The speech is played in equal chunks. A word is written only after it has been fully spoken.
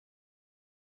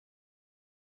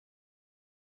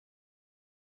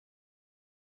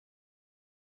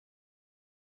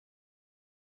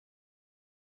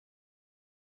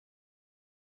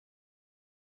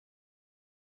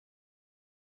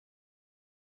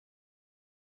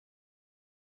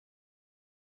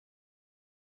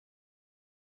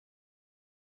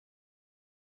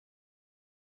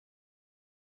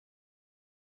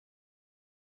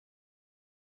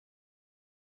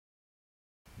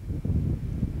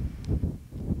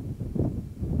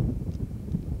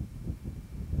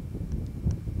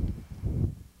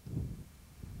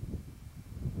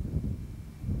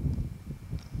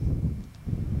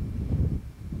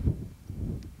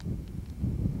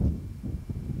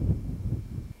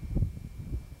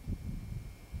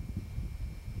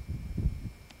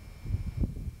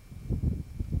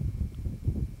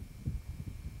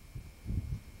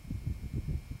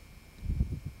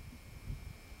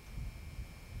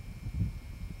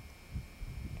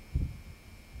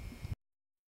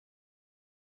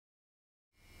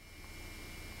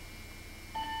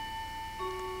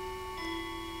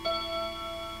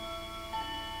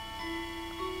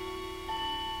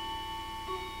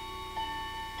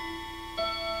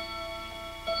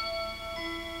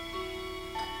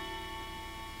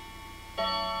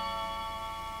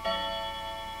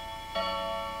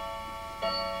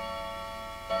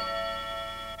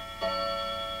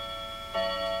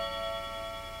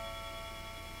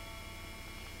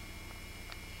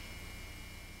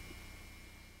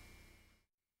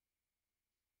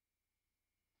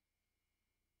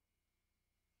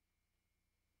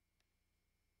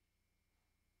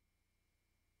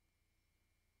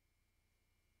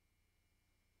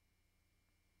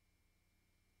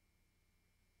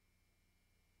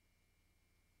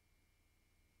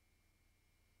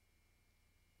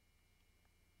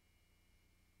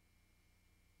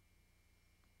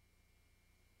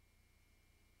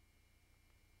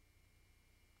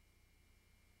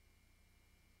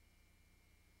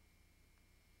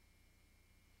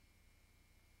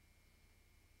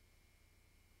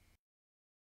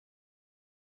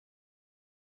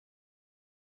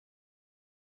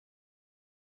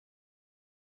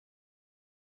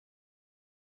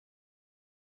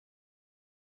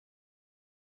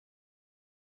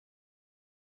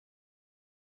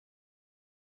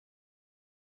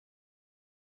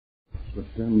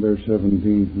September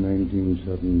 17th,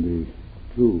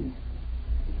 1972.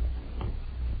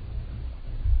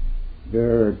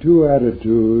 There are two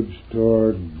attitudes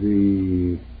toward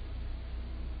the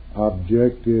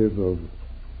objective of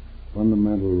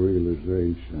fundamental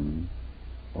realization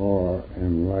or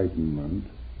enlightenment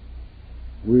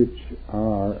which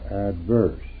are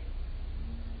adverse.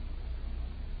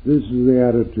 This is the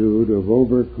attitude of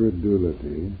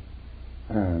over-credulity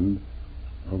and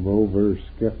of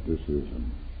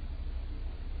over-skepticism.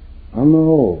 On the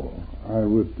whole, I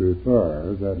would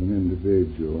prefer that an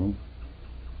individual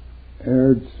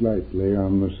erred slightly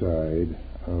on the side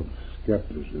of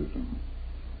skepticism.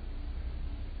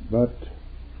 But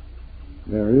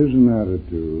there is an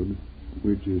attitude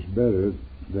which is better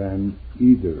than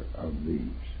either of these,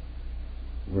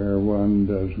 where one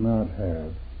does not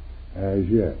have, as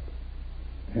yet,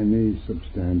 any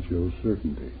substantial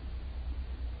certainty.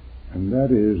 And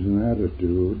that is an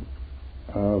attitude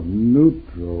of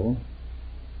neutral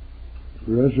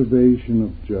reservation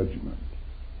of judgment,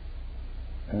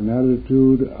 an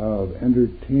attitude of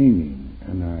entertaining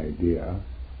an idea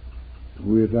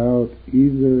without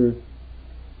either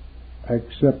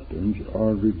acceptance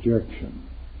or rejection.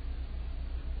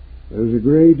 There's a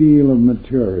great deal of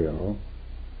material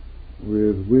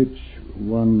with which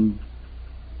one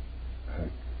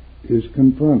is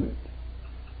confronted,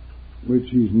 which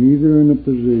he's neither in a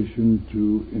position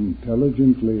to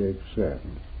intelligently accept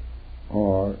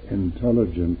or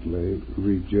intelligently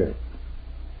reject.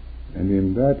 And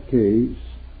in that case,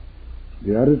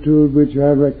 the attitude which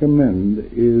I recommend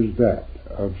is that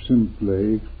of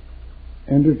simply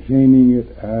entertaining it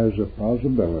as a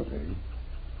possibility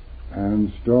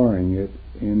and storing it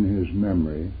in his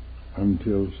memory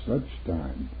until such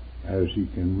time as he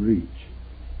can reach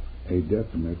a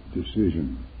definite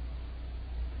decision.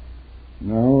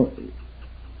 Now,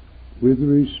 with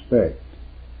respect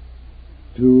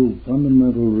to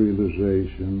fundamental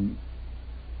realization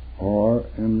or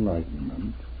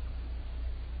enlightenment,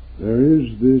 there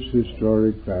is this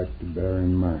historic fact to bear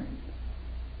in mind,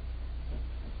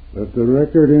 that the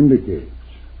record indicates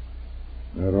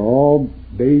that all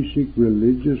basic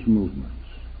religious movements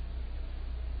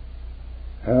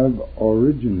have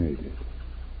originated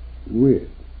with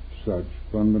such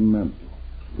fundamental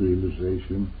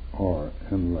realization or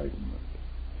enlightenment.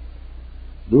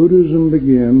 Buddhism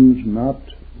begins not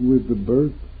with the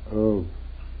birth of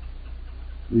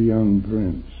the young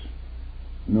prince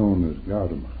known as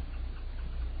Gautama,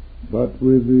 but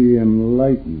with the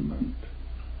enlightenment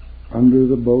under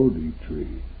the Bodhi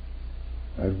tree,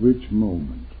 at which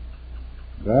moment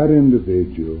that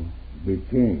individual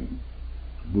became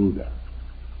Buddha.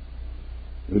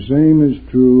 The same is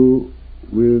true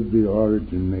with the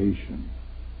origination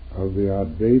of the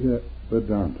Advaita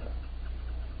Vedanta.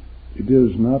 It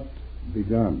is not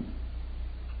begun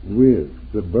with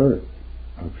the birth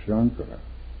of Shankara,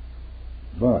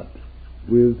 but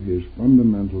with his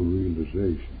fundamental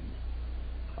realizations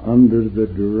under the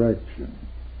direction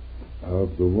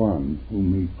of the one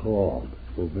whom he called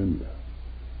Govinda.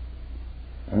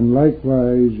 And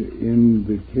likewise in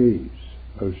the case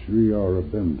of Sri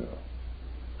Aurobindo,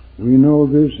 we know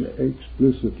this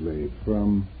explicitly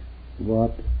from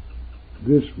what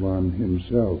this one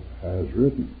himself has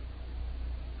written,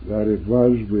 that it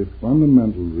was with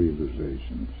fundamental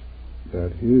realizations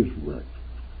that his work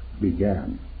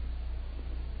began.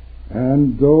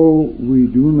 And though we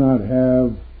do not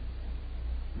have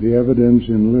the evidence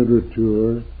in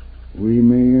literature, we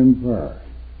may infer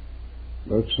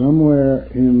that somewhere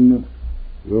in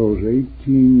those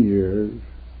 18 years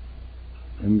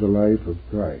in the life of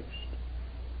Christ,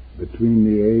 between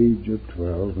the age of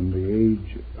 12 and the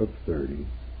age of 30,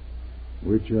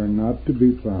 which are not to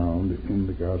be found in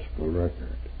the Gospel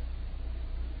record,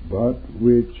 but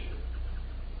which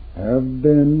have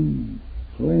been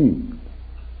claimed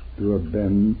to have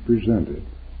been presented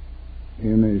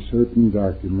in a certain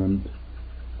document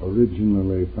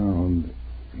originally found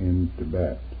in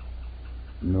Tibet,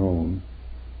 known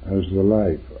as the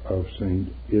Life of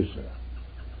Saint Issa.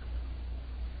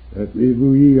 That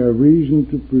we have reason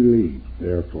to believe,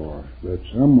 therefore, that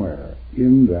somewhere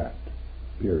in that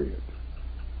period,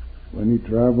 when he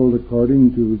traveled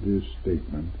according to this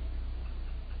statement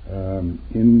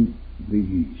in the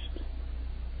East,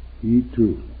 he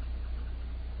too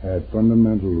had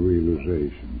fundamental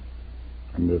realization,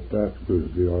 and that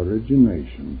was the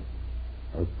origination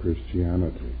of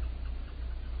Christianity,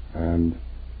 and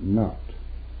not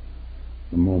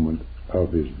the moment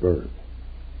of his birth.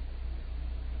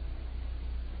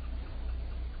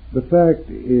 The fact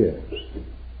is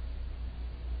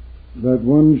that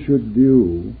one should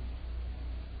view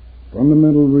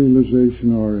fundamental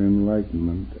realization or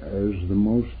enlightenment as the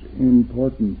most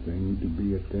important thing to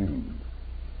be attained,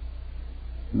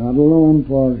 not alone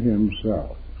for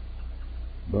himself,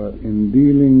 but in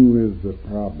dealing with the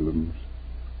problems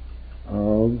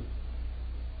of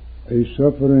a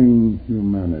suffering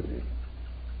humanity,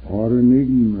 or an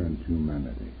ignorant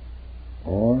humanity,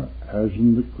 or, as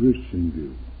in the Christian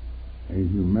view, a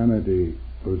humanity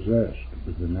possessed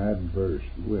with an adverse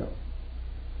will.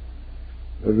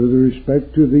 But with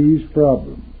respect to these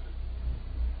problems,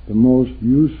 the most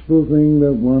useful thing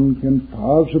that one can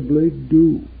possibly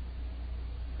do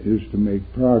is to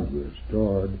make progress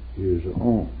toward his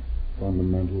own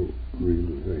fundamental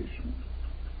realization.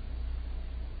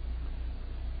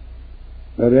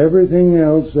 That everything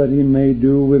else that he may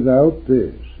do without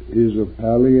this is of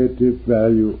palliative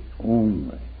value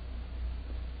only.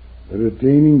 That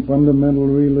attaining fundamental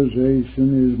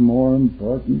realization is more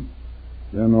important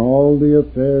than all the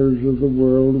affairs of the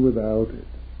world without it.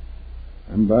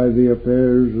 And by the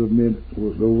affairs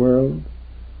of the world,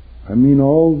 I mean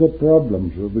all the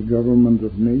problems of the government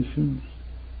of nations,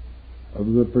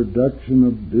 of the production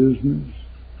of business,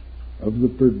 of the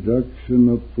production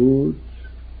of foods,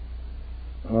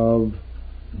 of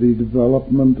the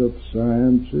development of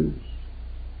sciences,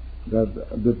 that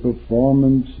the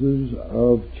performances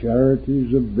of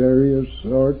charities of various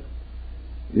sorts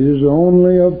is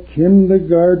only of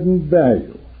kindergarten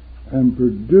value and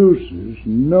produces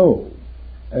no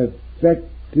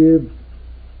effective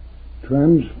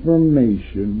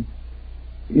transformation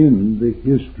in the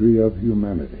history of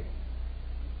humanity.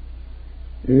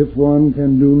 If one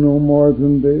can do no more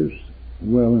than this,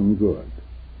 well and good.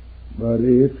 But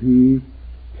if he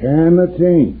can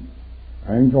attain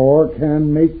and or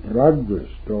can make progress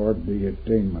toward the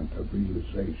attainment of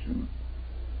realization,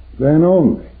 then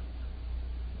only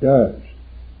does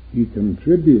he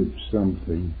contribute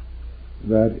something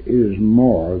that is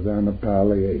more than a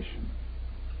palliation.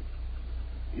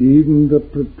 Even the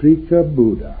Pratika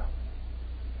Buddha,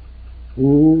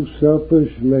 who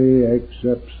selfishly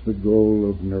accepts the goal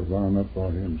of nirvana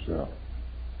for himself,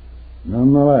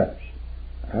 nonetheless,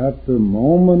 at the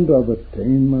moment of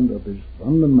attainment of his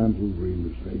fundamental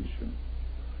realization,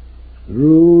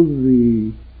 through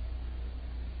the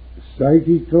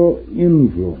psychical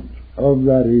influence of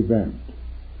that event,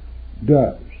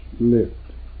 does lift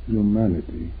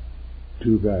humanity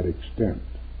to that extent.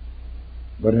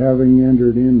 But having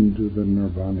entered into the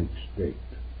nirvanic state,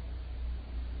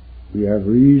 we have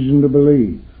reason to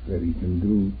believe that he can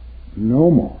do no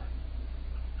more.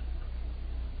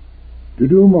 To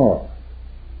do more,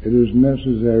 it is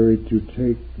necessary to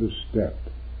take the step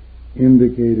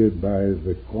indicated by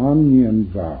the Kuan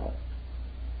Yin vow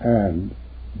and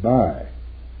by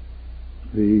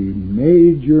the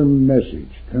major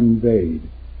message conveyed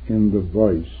in the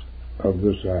voice of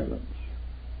the silence.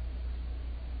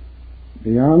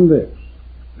 Beyond this,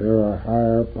 there are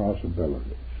higher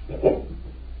possibilities.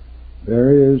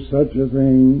 There is such a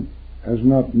thing as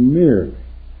not merely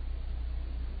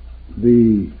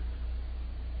the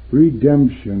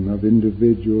redemption of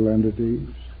individual entities,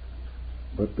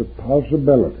 but the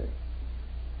possibility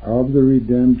of the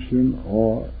redemption,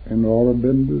 or, in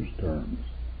Aurobindo's terms,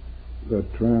 the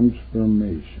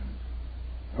transformation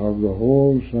of the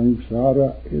whole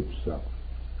samsara itself,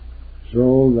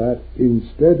 so that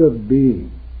instead of being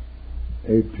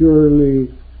a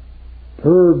purely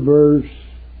perverse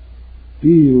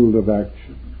field of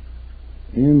action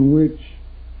in which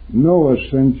no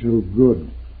essential good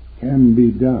can be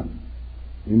done,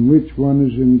 in which one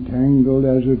is entangled,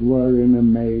 as it were, in a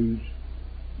maze,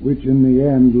 which in the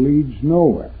end leads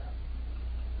nowhere.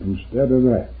 Instead of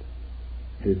that,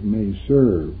 it may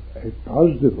serve a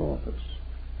positive office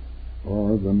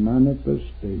for the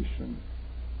manifestation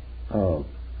of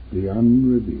the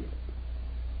unrevealed.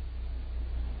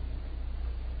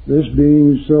 This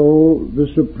being so,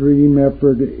 the supreme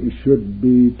effort should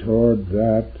be toward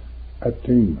that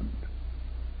attainment.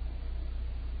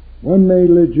 One may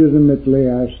legitimately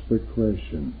ask the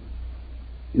question,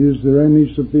 is there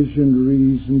any sufficient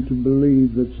reason to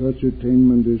believe that such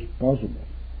attainment is possible?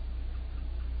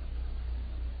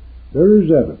 There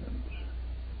is evidence,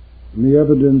 and the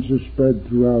evidence is spread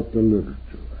throughout the literature.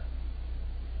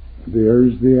 There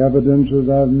is the evidence that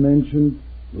I've mentioned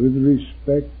with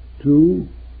respect to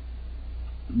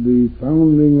the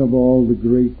founding of all the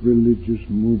great religious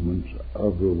movements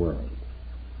of the world.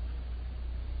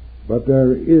 But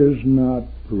there is not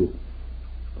proof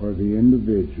for the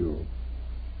individual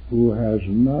who has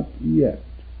not yet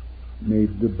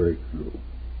made the breakthrough.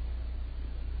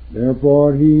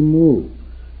 Therefore he moves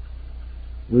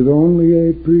with only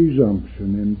a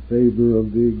presumption in favor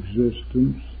of the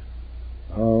existence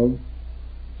of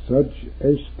such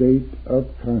a state of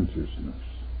consciousness,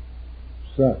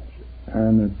 such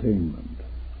an attainment.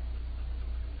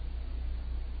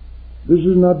 This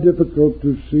is not difficult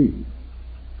to see,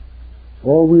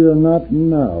 for we are not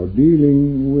now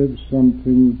dealing with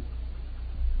something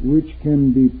which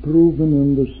can be proven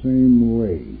in the same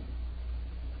way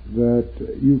that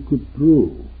you could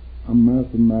prove a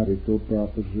mathematical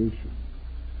proposition.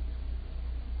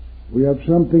 We have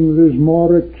something that is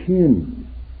more akin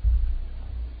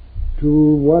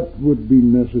to what would be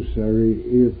necessary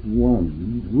if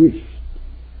one wished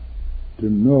to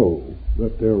know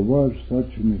that there was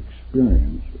such an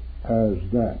experience as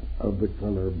that of the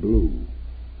color blue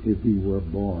if he were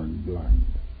born blind.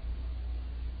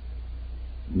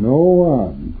 No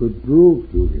one could prove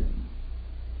to him,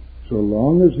 so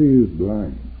long as he is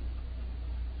blind,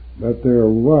 that there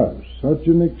was such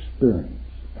an experience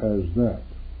as that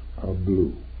of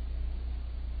blue.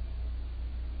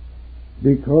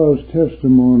 Because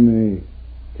testimony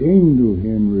came to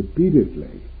him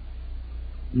repeatedly,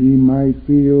 he might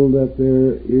feel that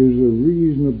there is a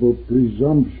reasonable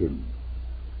presumption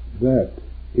that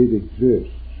it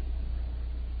exists,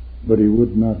 but he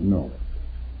would not know it.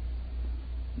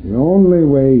 The only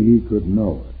way he could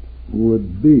know it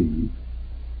would be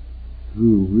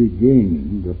through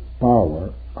regaining the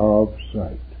power of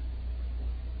sight.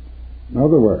 In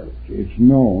other words, it's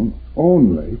known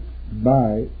only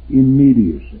by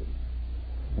immediacy.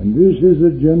 And this is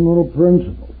a general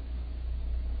principle,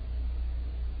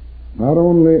 not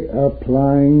only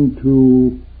applying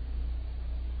to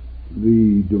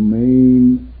the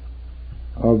domain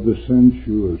of the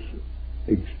sensuous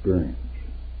experience,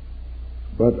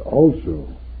 but also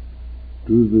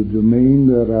to the domain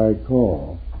that I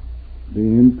call the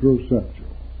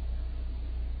introceptual.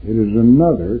 It is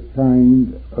another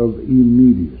kind of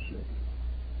immediacy.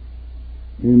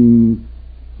 In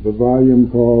the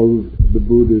volume called The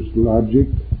Buddhist Logic,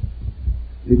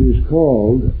 it is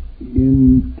called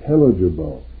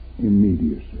intelligible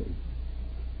immediacy,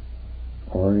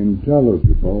 or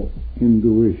intelligible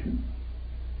intuition.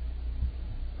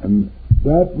 And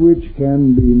that which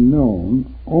can be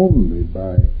known only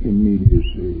by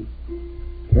immediacy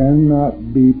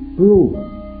cannot be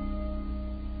proven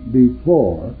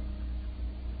before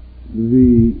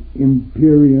the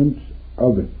imperience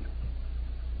of it.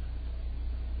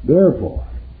 Therefore,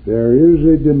 there is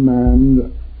a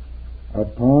demand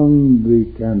upon the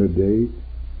candidate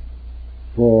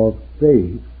for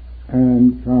faith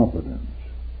and confidence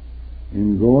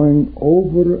in going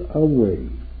over a way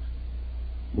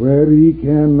where he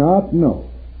cannot know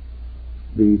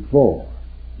before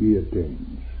he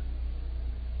attains.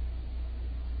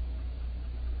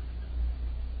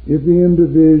 If the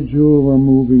individual were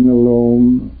moving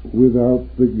alone without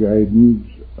the guidance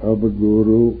of a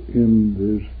guru in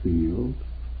this field,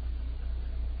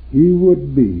 he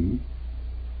would be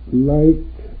like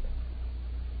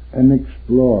an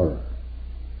explorer,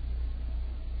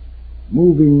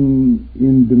 moving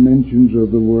in dimensions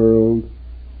of the world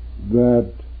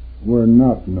that were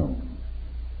not known,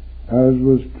 as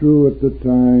was true at the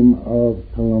time of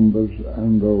Columbus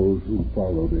and those who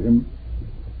followed him.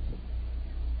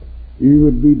 He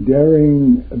would be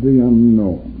daring the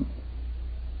unknown.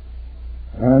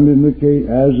 And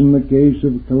as in the case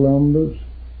of Columbus,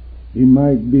 he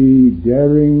might be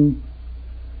daring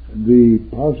the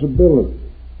possibility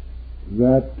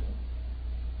that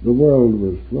the world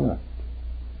was flat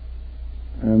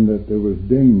and that there was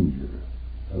danger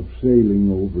of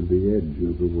sailing over the edge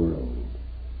of the world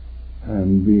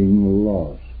and being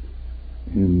lost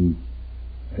in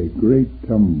a great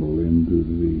tumble into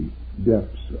the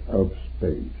depths of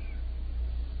space.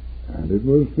 And it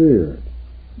was feared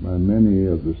by many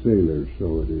of the sailors,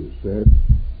 so it is said,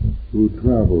 who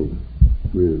traveled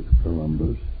with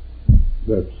Columbus,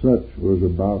 that such was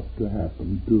about to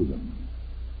happen to them.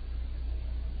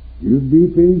 You'd be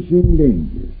facing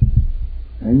dangers,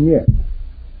 and yet,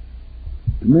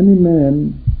 to many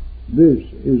men, this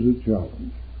is a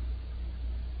challenge.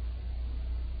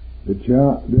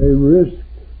 They risk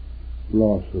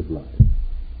loss of life.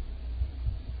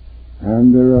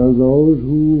 And there are those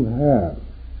who have,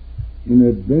 in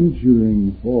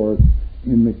adventuring forth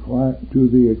to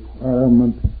the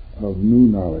acquirement of new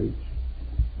knowledge,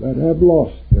 that have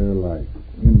lost their life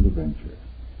in the venture.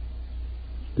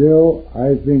 Still,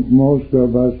 I think most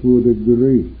of us would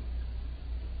agree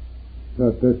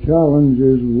that the challenge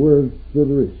is worth the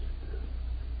risk.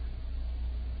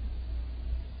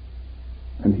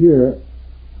 And here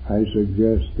I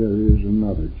suggest there is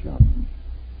another challenge,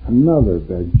 another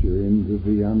venture into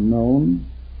the unknown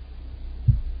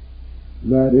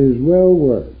that is well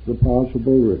worth the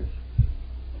possible risk.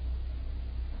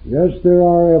 Yes, there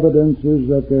are evidences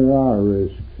that there are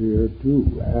risks here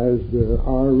too, as there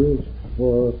are risks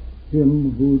for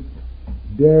him who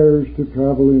dares to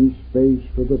travel in space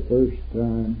for the first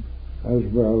time, as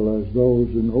well as those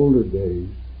in older days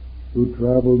who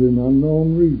traveled in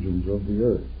unknown regions of the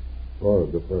earth for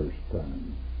the first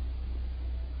time.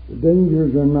 The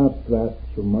dangers are not that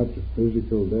so much of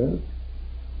physical death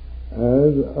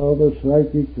as of a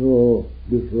psychical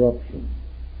disruption.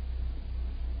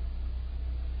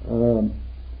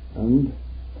 And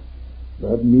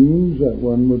that means that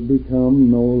one would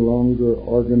become no longer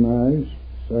organized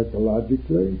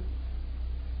psychologically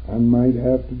and might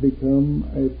have to become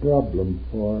a problem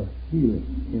for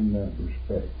healing in that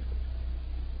respect.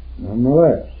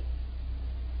 Nonetheless,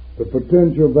 the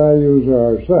potential values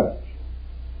are such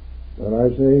that I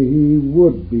say he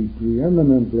would be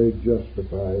preeminently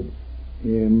justified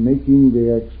in making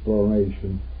the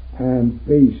exploration and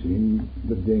facing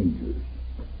the dangers.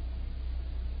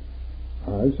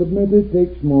 I submit it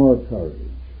takes more courage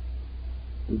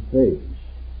to face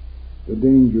the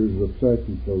dangers of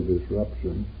psychical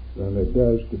disruption than it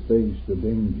does to face the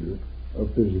danger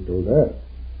of physical death.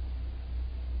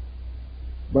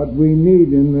 But we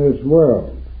need in this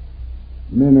world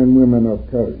men and women of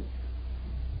courage.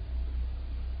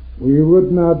 We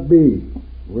would not be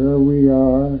where we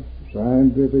are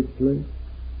scientifically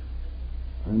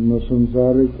and the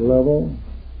samsaric level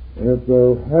if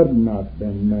there had not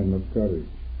been men of courage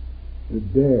to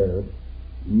dare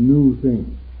new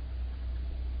things.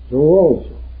 So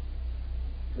also,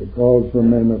 it calls for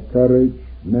men of courage,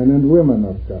 men and women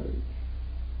of courage,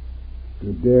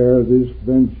 to dare this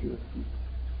venture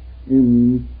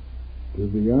into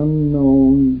the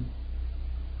unknown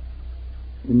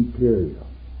imperium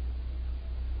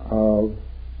of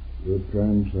the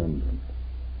transcendent.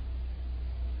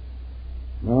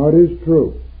 Now it is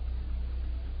true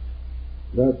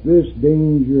that this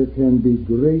danger can be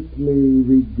greatly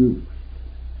reduced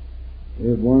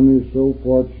if one is so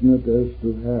fortunate as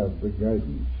to have the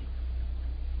guidance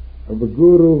of a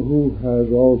guru who has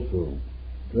also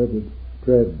tread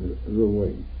the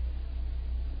way.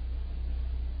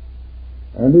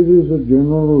 And it is a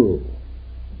general rule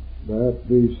that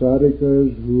the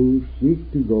sadhakas who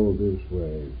seek to go this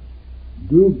way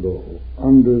do go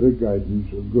under the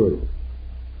guidance of gurus.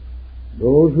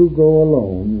 Those who go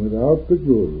alone without the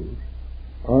gurus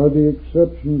are the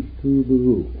exceptions to the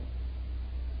rule.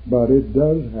 But it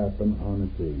does happen on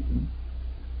occasion.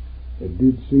 It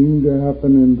did seem to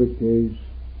happen in the case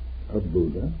of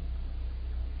Buddha,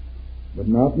 but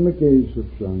not in the case of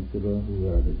Shankara, who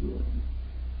had a guru.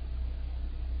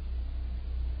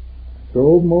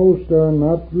 So most are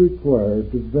not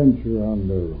required to venture on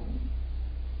their own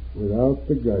without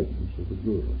the guidance of the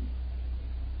guru.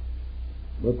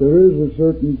 But there is a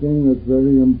certain thing that's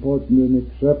very important in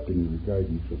accepting the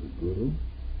guidance of the guru.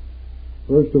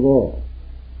 First of all,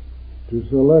 to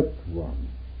select one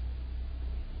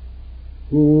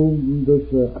whom the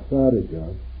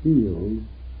sadhaka feels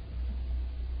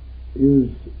is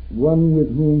one with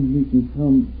whom he can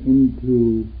come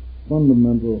into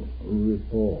fundamental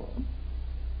rapport.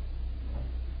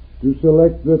 To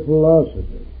select the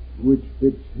philosophy which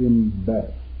fits him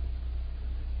best.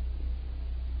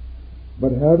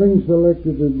 But having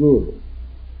selected a guru,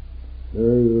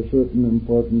 there is a certain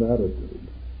important attitude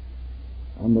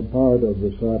on the part of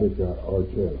the sadhaka or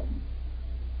chelam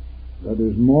that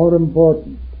is more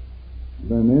important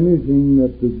than anything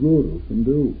that the guru can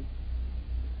do.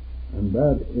 And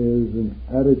that is an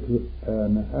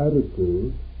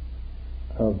attitude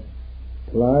of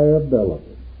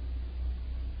pliability.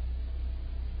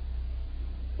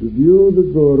 To view the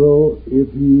guru,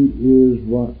 if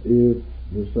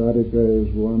the sadhaka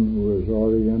is one who is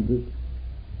oriented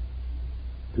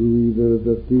to either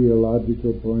the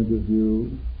theological point of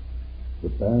view, the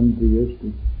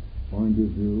pantheistic point of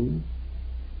view,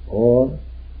 or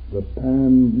the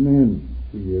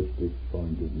panentheistic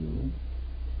point of view,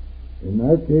 in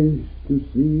that case to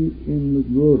see in the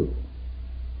guru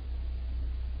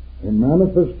a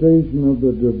manifestation of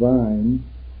the divine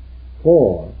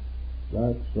for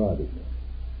that sadhaka.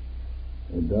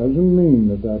 It doesn't mean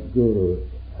that that guru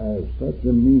has such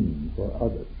a meaning for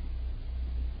others,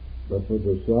 but for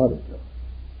the sadhaka,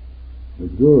 the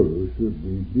guru should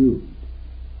be viewed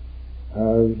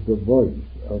as the voice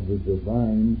of the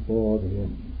divine for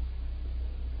him.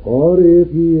 Or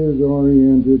if he is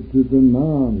oriented to the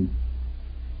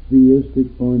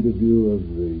non-theistic point of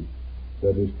view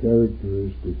that is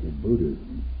characteristic of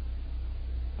Buddhism,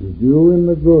 to view in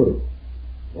the guru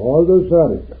or the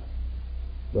sadhaka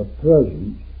the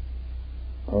presence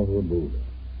of the Buddha.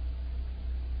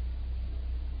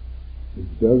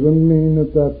 It doesn't mean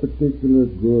that that particular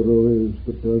guru is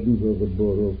the presence of the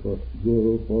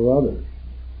guru for others,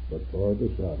 but for the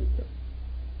sadhaka.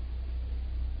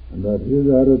 And that his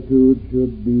attitude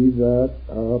should be that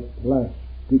of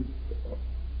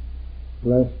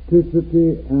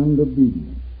plasticity and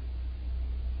obedience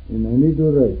in any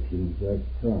directions that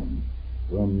come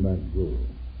from that guru.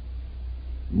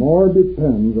 More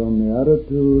depends on the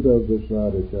attitude of the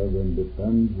sadhaka than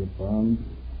depends upon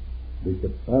the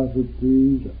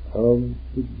capacities of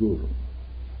the guru.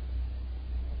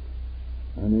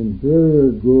 An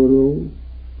inferior guru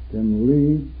can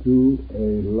lead to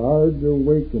a large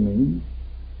awakening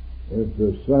if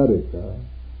the sadhaka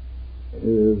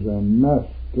is a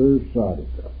master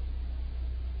sadhaka.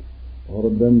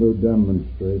 Aurobindo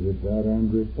demonstrated that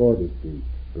and reported the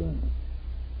experience.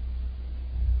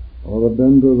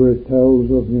 Aurobindo retells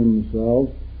of himself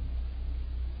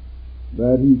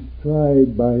that he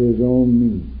tried by his own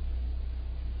means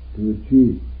to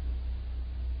achieve,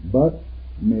 but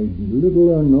made little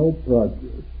or no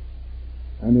progress,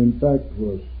 and in fact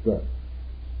was struck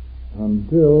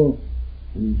until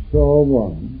he saw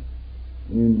one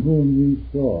in whom he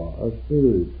saw a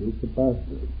spiritual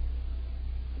capacity.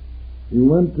 He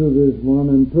went to this one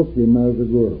and took him as a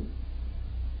guru.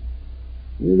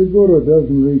 See, the guru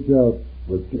doesn't reach out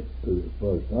for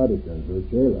sadhakas or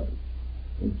chelas.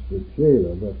 It's the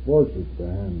chela that forces the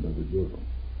hand of the guru.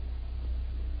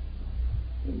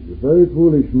 He's a very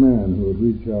foolish man who would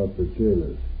reach out for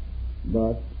chelas,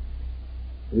 but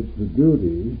it's the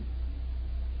duty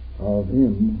of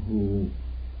him who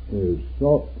is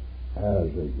sought as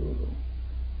a guru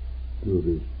to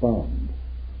respond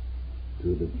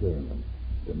to the chela's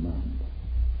demand.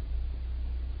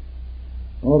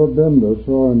 Aurobindo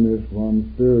saw in this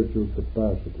one spiritual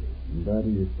capacity, and that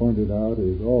he pointed out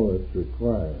is all that's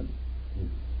required.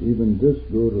 Even this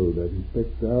guru that he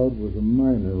picked out was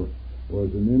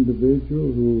an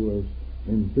individual who was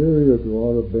inferior to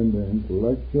Aurobindo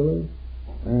intellectually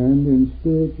and in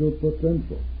spiritual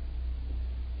potential.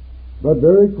 But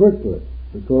very quickly,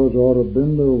 because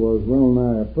Aurobindo was well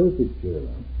nigh a perfect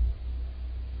chela,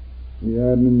 he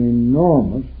had an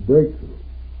enormous breakthrough.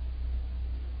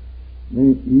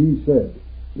 He said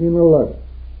in a letter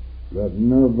that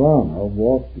nirvana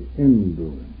walked into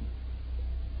him,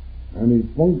 and he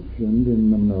functioned in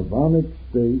the nirvanic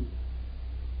state,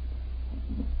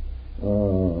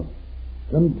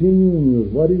 continuing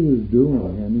with what he was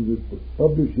doing, and he was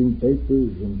publishing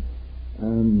papers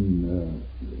and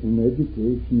in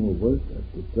educational work at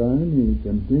the time. He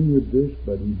continued this,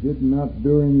 but he did not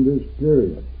during this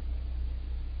period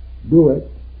do it.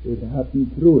 It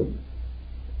happened through him.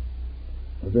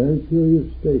 A very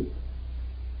curious state.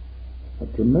 A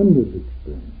tremendous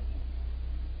experience.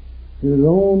 His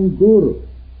own guru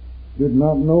did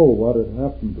not know what had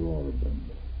happened to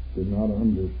Aurobindo, did not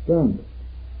understand it.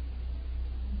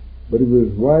 But he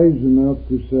was wise enough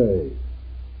to say,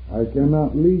 I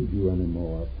cannot lead you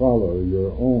anymore, follow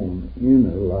your own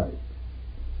inner life,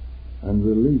 and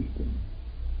released him.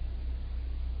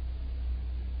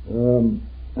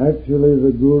 Actually,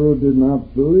 the guru did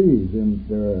not believe in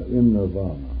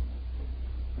nirvana,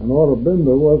 and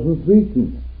Aurobindo wasn't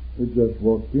seeking it. It just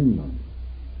walked in on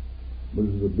it. It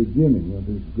was the beginning of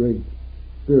his great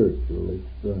spiritual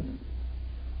experience.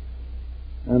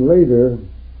 And later,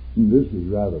 and this is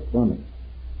rather funny,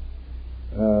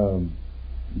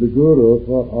 the guru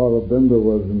thought Aurobindo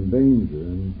was in danger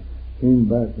and came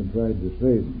back and tried to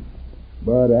save him.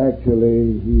 But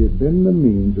actually, he had been the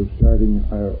means of starting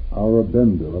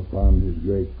Aurobindo upon his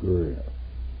great career.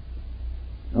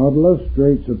 Now it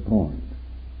illustrates a point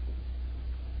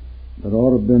that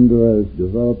Aurobindo has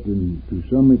developed to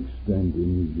some extent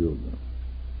in his yoga,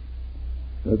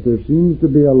 that there seems to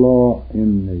be a law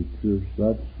in nature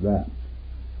such that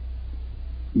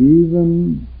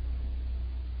even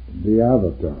the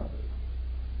avatars,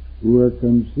 who are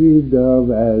conceived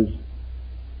of as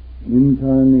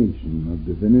incarnation of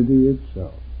divinity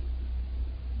itself,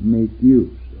 make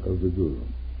use of the guru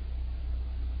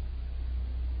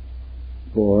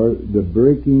for the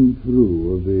breaking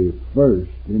through of the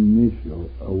first initial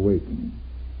awakening.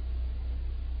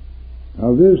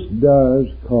 Now this does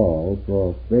call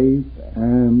for faith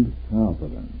and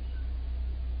confidence,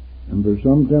 and for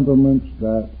some temperaments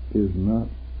that is not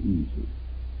easy.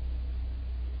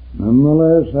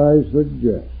 Nonetheless, I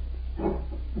suggest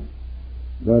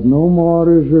that no more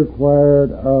is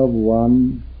required of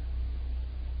one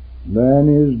than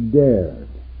is dared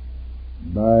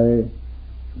by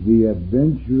the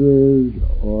adventurers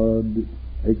or the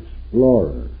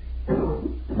explorers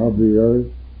of the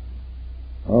earth,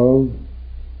 of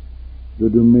the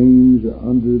domains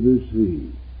under the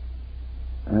sea,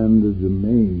 and the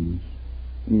domains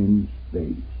in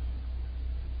space.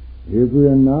 If we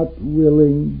are not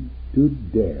willing to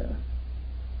dare,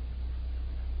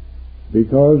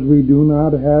 because we do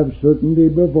not have certainty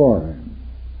beforehand,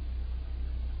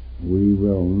 we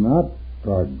will not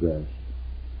progress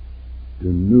to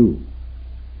new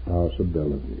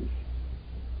possibilities.